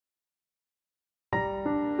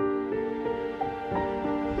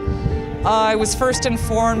I was first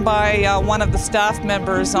informed by one of the staff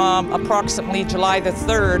members approximately July the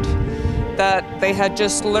 3rd that they had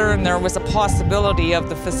just learned there was a possibility of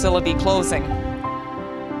the facility closing.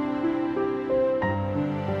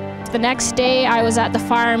 The next day I was at the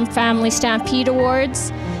Farm Family Stampede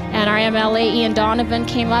Awards, and our MLA Ian Donovan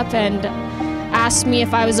came up and asked me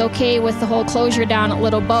if I was okay with the whole closure down at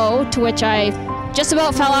Little Bow, to which I just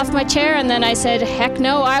about fell off my chair, and then I said, heck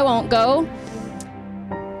no, I won't go.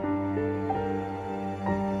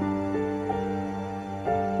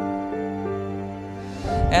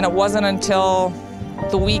 And it wasn't until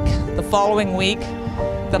the following week,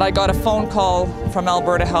 that I got a phone call from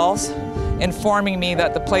Alberta Health informing me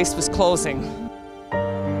that the place was closing.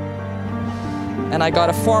 And I got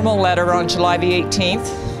a formal letter on July the 18th,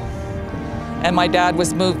 and my dad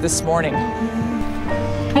was moved this morning.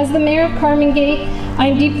 As the Mayor of Carmangay, I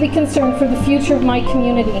am deeply concerned for the future of my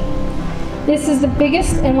community. This is the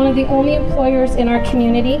biggest and one of the only employers in our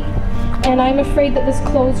community, and I'm afraid that this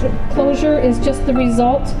closure is just the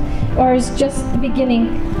result, or is just the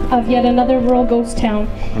beginning of yet another rural ghost town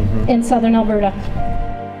in southern Alberta.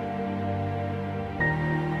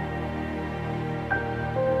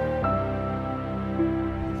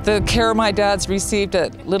 The care my dad's received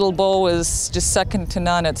at Little Bow is just second to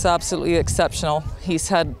none. It's absolutely exceptional. He's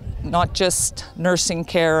had not just nursing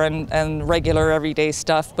care and regular everyday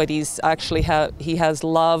stuff, but he has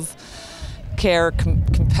love, care,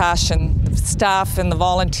 compassion. The staff and the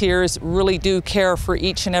volunteers really do care for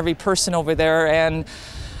each and every person over there, and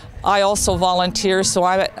I also volunteer, so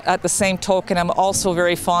at the same token, I'm also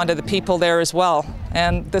very fond of the people there as well.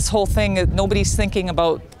 And this whole thing, nobody's thinking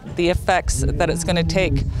about the effects that it's going to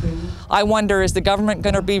take. I wonder, is the government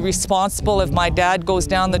going to be responsible if my dad goes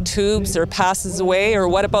down the tubes or passes away, or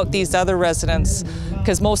what about these other residents?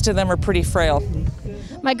 Because most of them are pretty frail.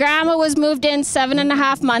 My grandma was moved in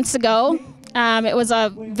 7.5 months ago. It was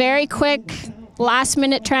a very quick,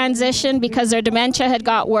 last-minute transition because their dementia had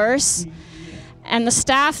got worse. And the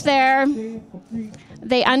staff there,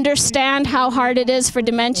 they understand how hard it is for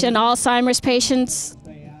dementia and Alzheimer's patients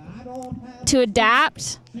to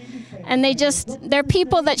adapt. And they're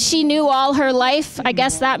people that she knew all her life. I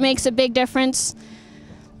guess that makes a big difference.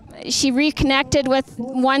 She reconnected with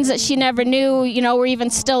ones that she never knew, were even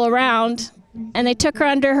still around. And they took her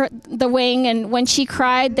under the wing, and when she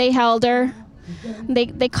cried, they held her.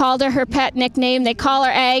 They called her pet nickname. They call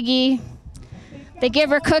her Aggie. They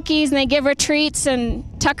give her cookies and they give her treats and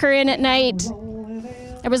tuck her in at night.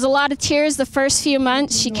 There was a lot of tears the first few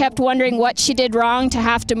months. She kept wondering what she did wrong to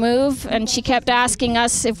have to move, and she kept asking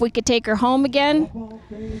us if we could take her home again.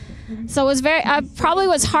 So it was probably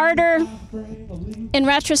was harder in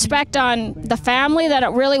retrospect on the family than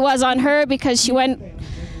it really was on her, because she went,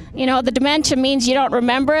 the dementia means you don't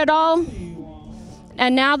remember it all.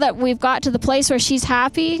 And now that we've got to the place where she's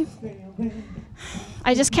happy,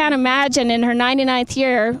 I just can't imagine in her 99th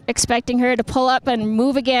year expecting her to pull up and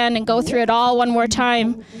move again and go through it all one more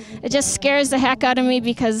time. It just scares the heck out of me,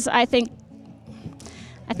 because I think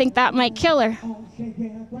that might kill her.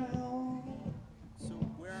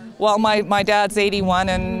 Well, my dad's 81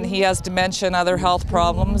 and he has dementia and other health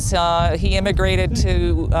problems. We immigrated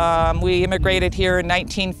here in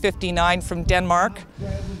 1959 from Denmark.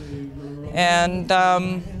 And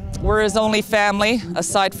we're his only family,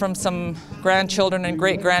 aside from some grandchildren and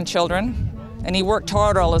great-grandchildren. And he worked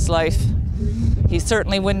hard all his life. He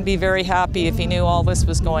certainly wouldn't be very happy if he knew all this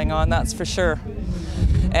was going on, that's for sure.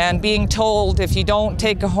 And being told if you don't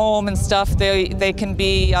take a home and stuff, they can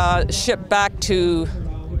be shipped back to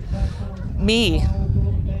me.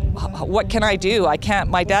 What can I do?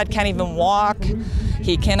 My dad can't even walk.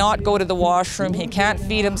 He cannot go to the washroom. He can't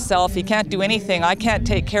feed himself. He can't do anything. I can't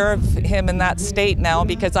take care of him in that state now,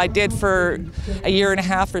 because I did for a year and a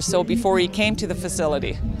half or so before he came to the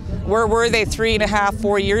facility. Where were they 3.5,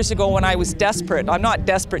 4 years ago when I was desperate? I'm not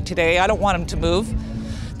desperate today. I don't want him to move.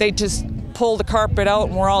 They just pulled the carpet out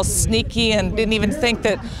and were all sneaky and didn't even think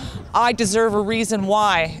that I deserve a reason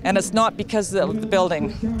why. And it's not because of the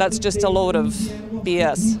building. That's just a load of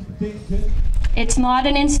BS. It's not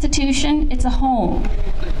an institution, it's a home.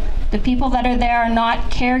 The people that are there are not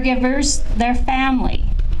caregivers, they're family.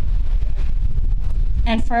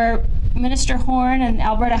 And for Minister Horn and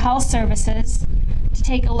Alberta Health Services to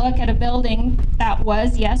take a look at a building that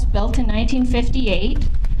was, yes, built in 1958,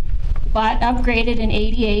 but upgraded in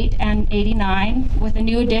 88 and 89 with a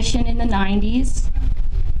new addition in the 90s.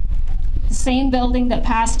 The same building that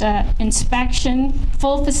passed an inspection,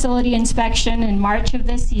 full facility inspection in March of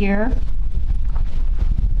this year.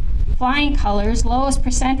 Flying colors, lowest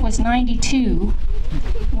percent was 92.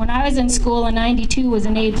 When I was in school, a 92 was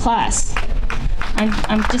an A+.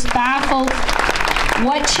 I'm just baffled.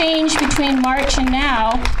 What changed between March and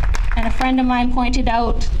now? And a friend of mine pointed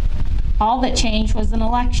out all that changed was an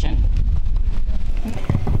election.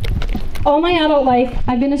 All my adult life,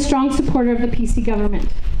 I've been a strong supporter of the PC government.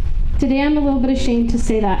 Today, I'm a little bit ashamed to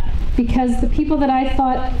say that, because the people that I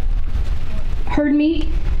thought heard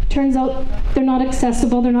me, turns out they're not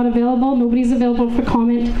accessible, they're not available, nobody's available for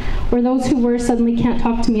comment, or those who were suddenly can't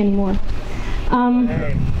talk to me anymore.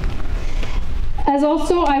 As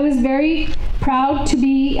also, I was very proud to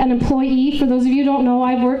be an employee. For those of you who don't know,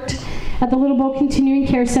 I've worked at the Little Bow Continuing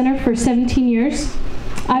Care Centre for 17 years.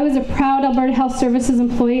 I was a proud Alberta Health Services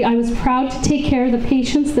employee. I was proud to take care of the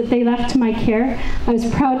patients that they left to my care. I was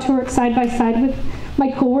proud to work side by side with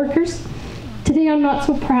my co-workers. Today I'm not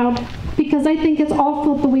so proud because I think it's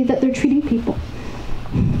awful the way that they're treating people.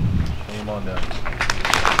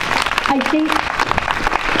 I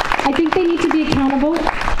think they need to be accountable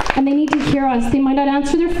and they need to hear us. They might not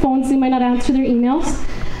answer their phones, they might not answer their emails,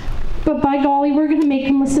 but by golly, we're going to make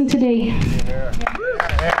them listen today.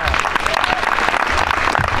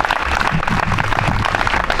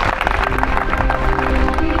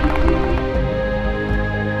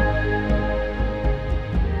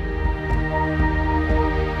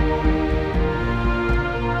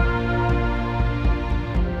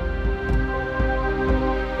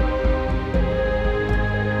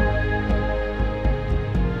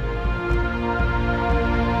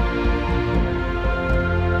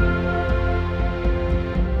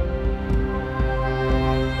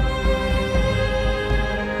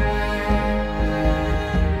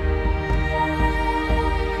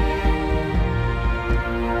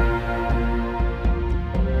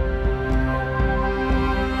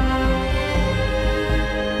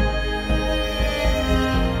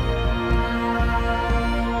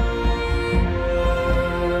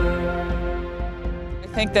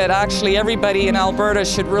 I think that actually everybody in Alberta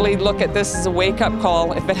should really look at this as a wake-up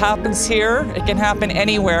call. If it happens here, it can happen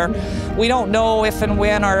anywhere. We don't know if and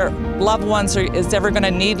when our loved ones is ever going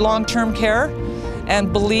to need long-term care.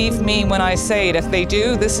 And believe me when I say it, if they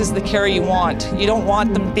do, this is the care you want. You don't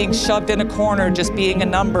want them being shoved in a corner, just being a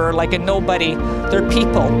number, like a nobody. They're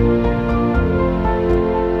people.